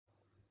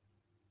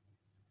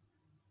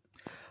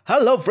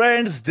Hello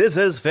friends, this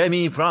is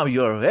Femi from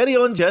your very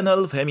own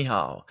channel Femi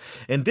How.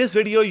 In this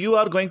video you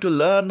are going to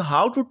learn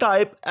how to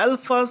type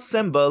alpha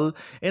symbol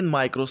in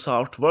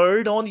Microsoft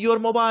Word on your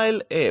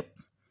mobile app.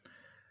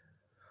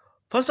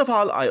 First of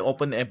all, I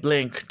open a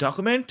blank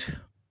document.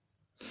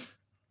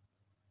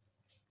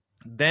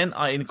 Then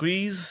I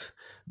increase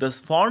the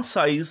font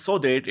size so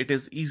that it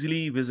is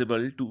easily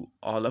visible to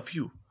all of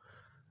you.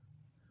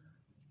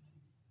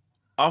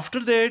 After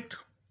that,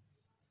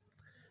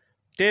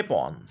 tap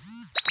on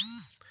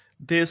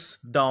this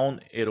down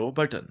arrow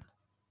button.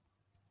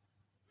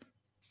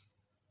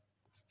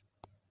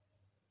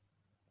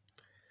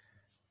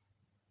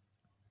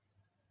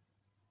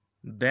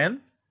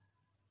 Then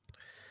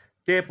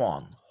tap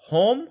on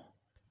Home.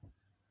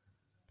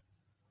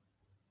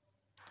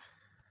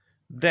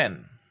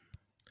 Then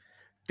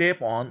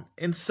tap on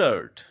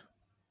Insert.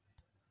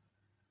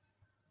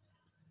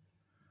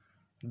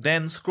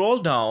 Then scroll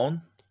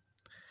down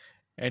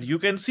and you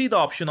can see the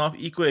option of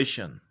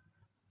equation.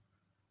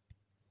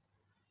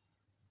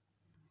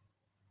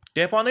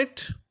 Tap on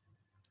it,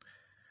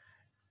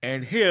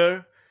 and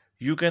here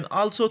you can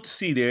also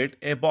see that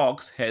a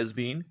box has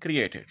been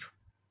created.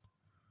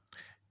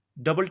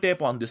 Double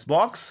tap on this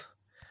box.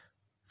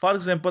 For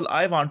example,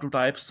 I want to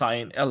type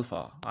sine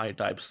alpha. I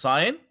type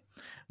sine,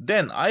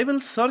 then I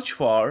will search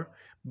for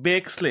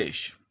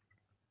backslash.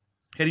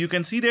 Here you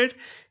can see that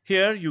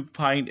here you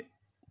find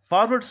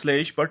forward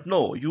slash, but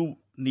no, you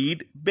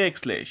need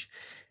backslash,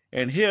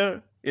 and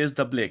here is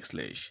the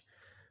backslash.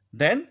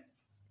 Then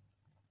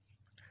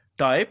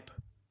type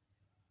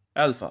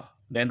alpha,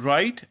 then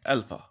write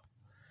alpha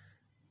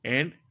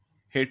and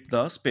hit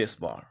the space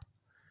bar.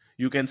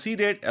 You can see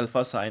that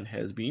alpha sign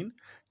has been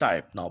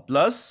typed. Now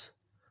plus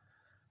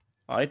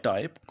I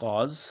type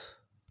cos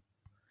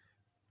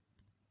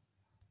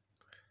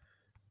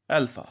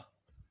alpha.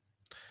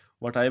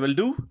 What I will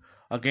do,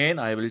 again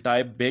I will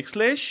type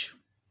backslash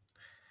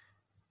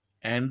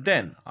and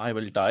then I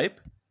will type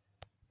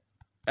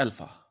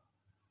alpha.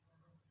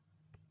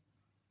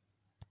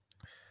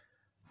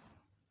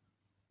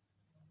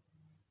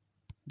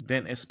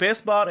 Then a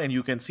space bar, and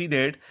you can see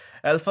that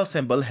alpha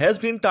symbol has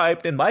been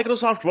typed in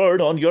Microsoft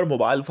Word on your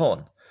mobile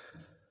phone.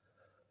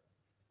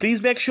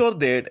 Please make sure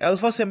that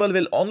alpha symbol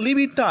will only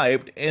be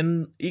typed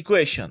in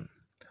equation.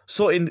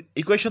 So in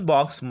equation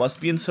box must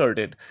be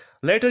inserted.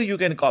 Later you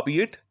can copy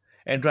it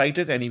and write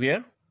it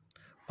anywhere.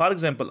 For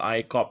example,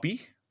 I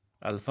copy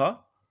alpha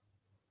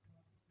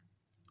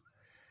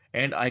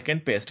and I can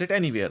paste it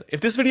anywhere. If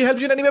this video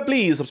helps you in any way,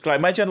 please subscribe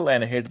my channel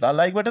and hit the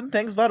like button.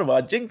 Thanks for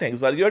watching. Thanks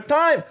for your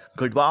time.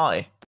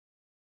 Goodbye.